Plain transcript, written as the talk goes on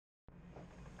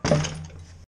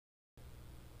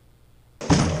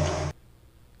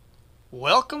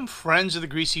Welcome, friends of the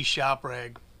Greasy Shop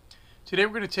Rag. Today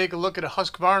we're going to take a look at a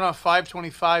Husqvarna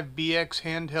 525BX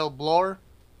handheld blower.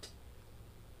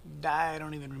 I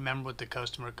don't even remember what the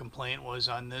customer complaint was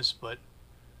on this, but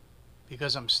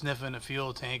because I'm sniffing a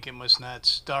fuel tank, it must not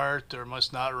start or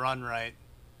must not run right.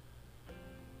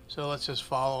 So let's just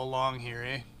follow along here,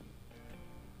 eh?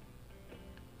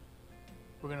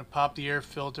 We're going to pop the air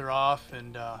filter off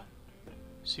and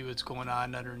see what's going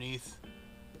on underneath.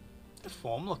 The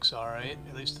foam looks alright,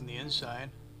 at least on the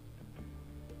inside.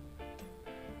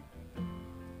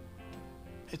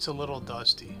 It's a little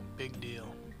dusty, big deal.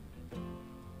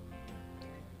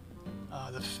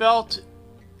 The felt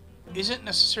isn't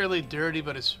necessarily dirty,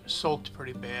 but it's soaked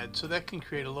pretty bad, so that can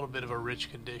create a little bit of a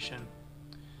rich condition.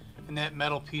 And that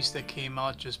metal piece that came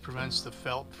out just prevents the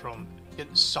felt from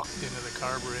getting sucked into the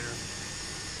carburetor.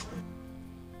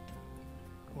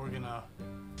 We're gonna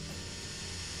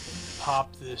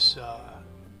pop this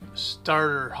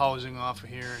starter housing off of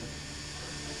here and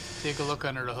take a look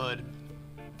under the hood.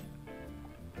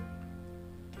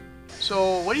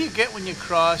 So what do you get when you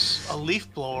cross a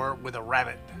leaf blower with a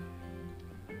rabbit?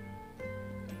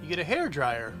 You get a hair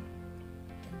dryer.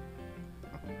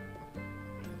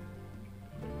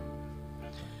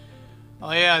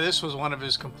 Oh yeah, this was one of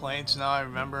his complaints, now I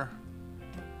remember.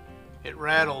 It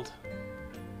rattled.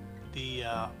 The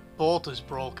bolt is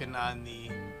broken on the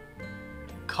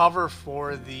cover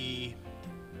for the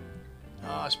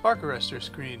spark arrestor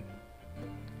screen.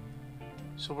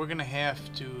 So we're gonna have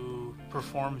to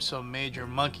perform some major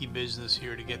monkey business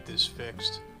here to get this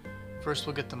fixed. First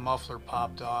we'll get the muffler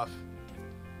popped off.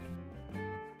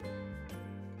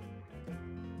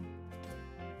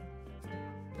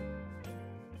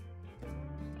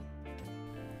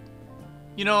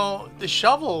 You know, the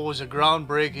shovel was a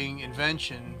groundbreaking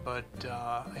invention, but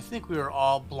I think we were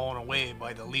all blown away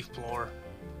by the leaf blower.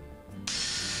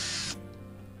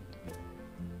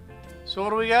 So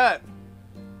what do we got?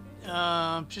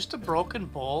 Just a broken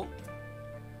bolt.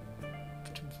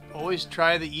 Always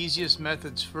try the easiest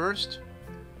methods first.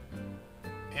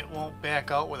 It won't back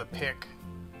out with a pick.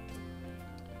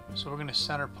 So we're going to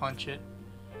center punch it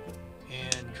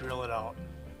and drill it out.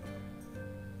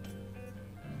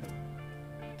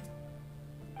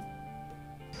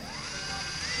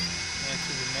 And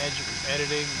through the magic of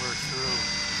editing, we're through.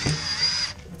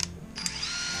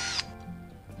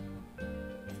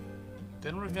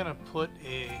 Then we're going to put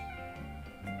a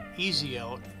easy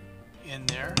out in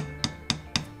there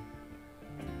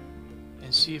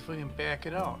and see if we can back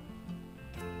it out.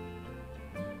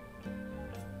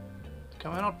 It's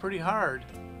coming out pretty hard.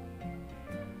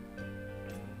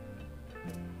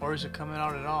 Or is it coming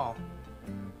out at all?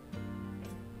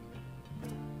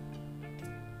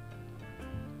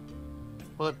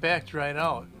 Well, it backed right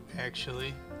out,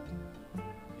 actually.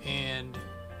 And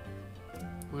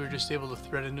we were just able to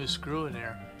thread a new screw in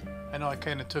there. I know I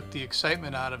kind of took the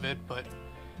excitement out of it, but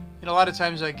you know, a lot of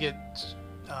times I get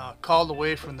called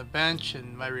away from the bench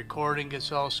and my recording gets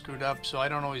all screwed up, so I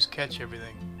don't always catch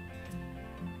everything.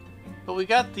 But we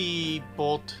got the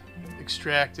bolt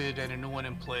extracted and a new one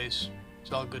in place.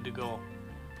 It's all good to go.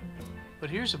 But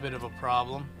here's a bit of a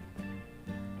problem.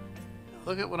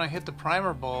 Look at when I hit the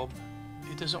primer bulb,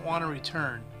 it doesn't want to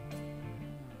return.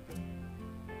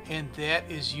 And that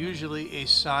is usually a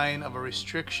sign of a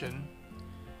restriction,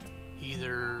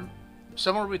 either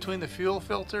somewhere between the fuel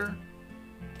filter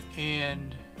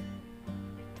and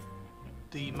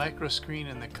the micro screen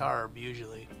in the carb,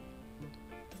 usually.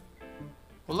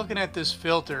 Well, looking at this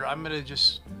filter, I'm going to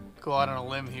just go out on a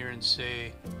limb here and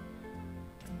say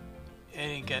it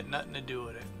ain't got nothing to do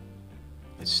with it.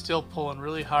 It's still pulling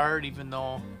really hard, even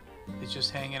though it's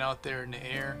just hanging out there in the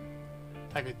air.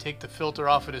 I could take the filter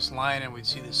off of this line and we'd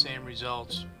see the same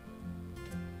results.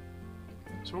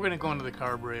 So we're going to go into the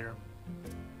carburetor.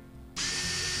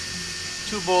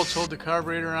 2 bolts hold the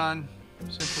carburetor on.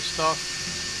 Simple stuff.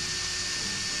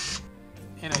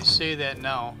 And I say that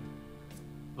now,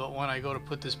 but when I go to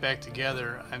put this back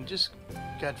together, I'm just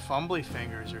got fumbly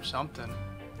fingers or something.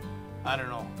 I don't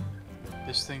know.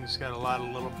 This thing's got a lot of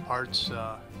little parts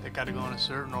that got to go in a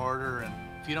certain order, and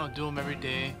if you don't do them every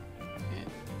day,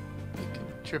 it can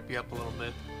trip you up a little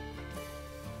bit.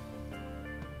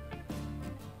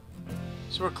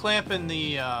 So we're clamping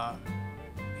the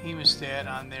hemostat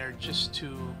on there just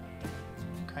to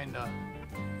kind of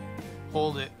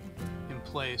hold it in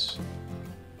place.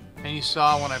 And you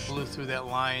saw when I blew through that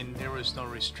line, there was no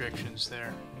restrictions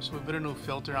there. So we put a new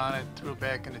filter on it, threw it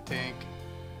back in the tank.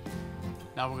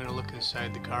 Now we're going to look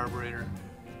inside the carburetor.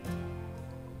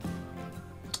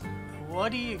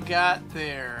 What do you got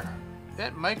there?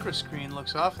 That micro screen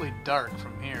looks awfully dark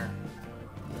from here.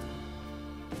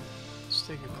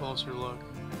 take a closer look.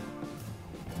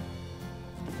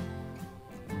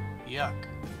 Yuck.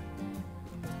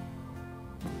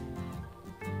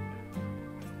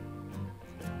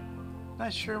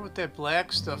 Not sure what that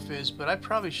black stuff is, but I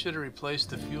probably should have replaced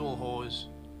the fuel hose.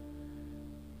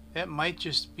 That might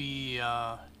just be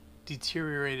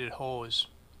deteriorated hose.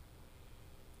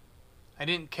 I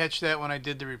didn't catch that when I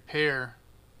did the repair.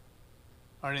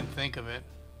 I didn't think of it,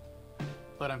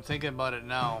 but I'm thinking about it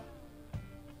now.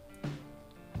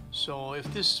 So if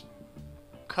this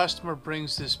customer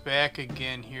brings this back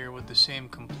again here with the same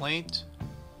complaint,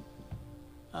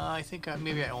 I think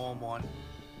maybe I owe him one.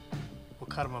 We'll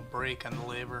cut him a break on the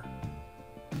labor.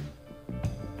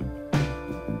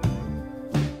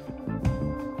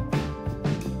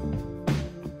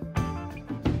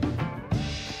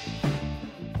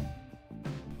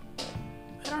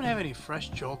 I don't have any fresh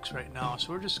jokes right now,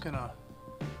 so we're just gonna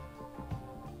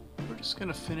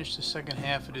finish the second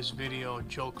half of this video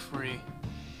joke free.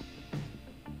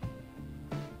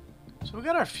 So we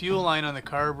got our fuel line on the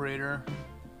carburetor.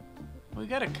 We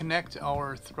got to connect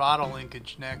our throttle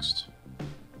linkage next.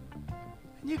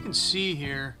 And you can see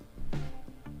here,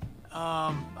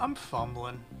 I'm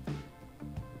fumbling.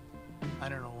 I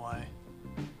don't know why.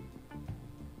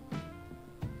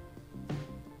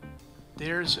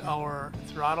 There's our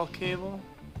throttle cable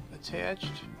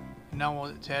attached. Now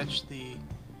we'll attach the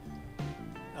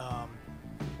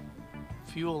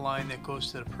fuel line that goes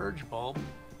to the purge bulb.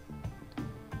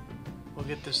 We'll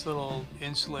get this little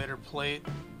insulator plate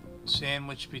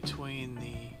sandwiched between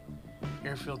the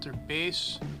air filter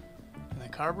base and the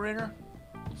carburetor.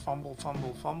 Fumble,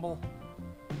 fumble, fumble.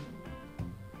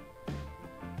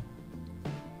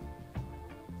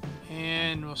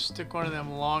 And we'll stick one of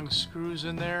them long screws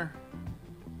in there.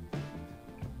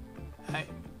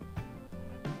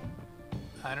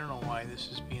 I don't know why this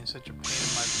is being such a pain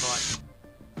in my butt.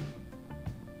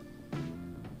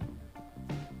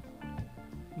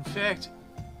 In fact,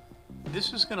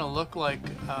 this is going to look like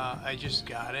I just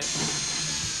got it.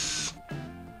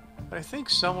 But I think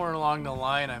somewhere along the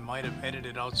line I might have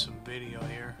edited out some video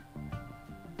here.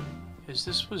 Because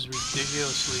this was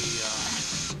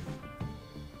ridiculously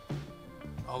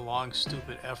a long,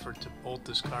 stupid effort to bolt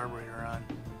this carburetor on.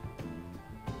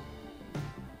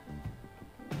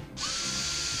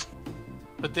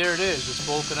 But there it is, it's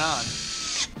bolted on.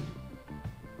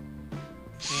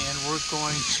 And we're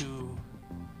going to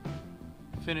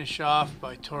finish off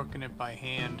by torquing it by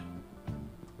hand.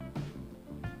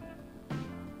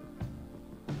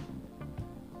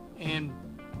 And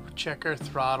check our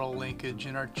throttle linkage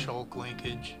and our choke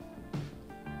linkage.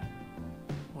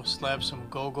 We'll slap some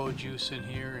go-go juice in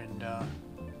here and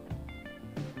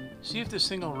see if this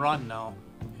thing will run now.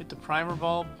 Hit the primer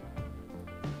bulb.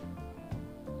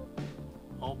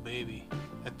 Oh baby,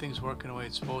 that thing's working the way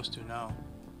it's supposed to now.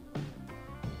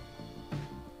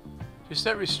 Just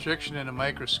that restriction in the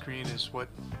micro screen is what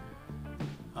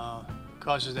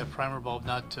causes that primer bulb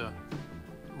not to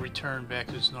return back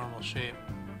to its normal shape.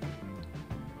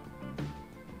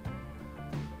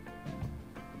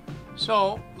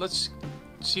 So let's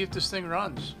see if this thing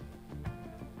runs.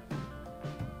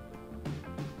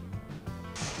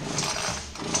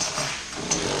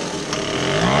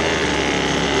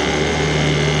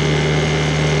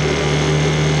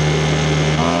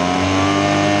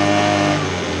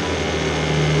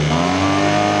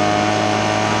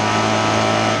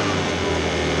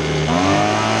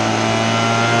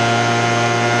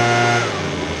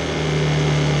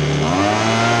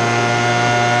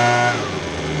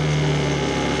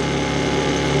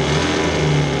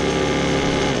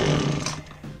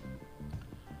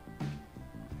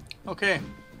 Okay,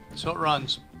 so it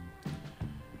runs.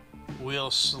 We'll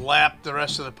slap the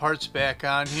rest of the parts back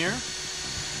on here,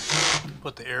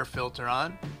 put the air filter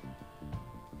on,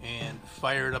 and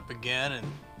fire it up again and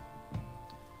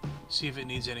see if it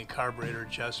needs any carburetor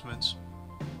adjustments.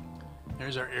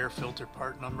 There's our air filter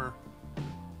part number.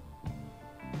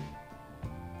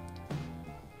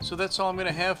 So that's all I'm going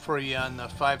to have for you on the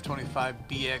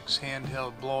 525BX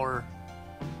handheld blower.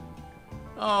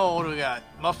 Oh, what do we got?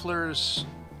 Mufflers,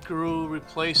 screw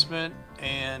replacement,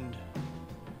 and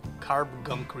carb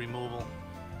gunk removal.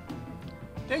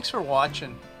 Thanks for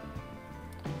watching.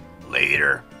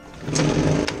 Later.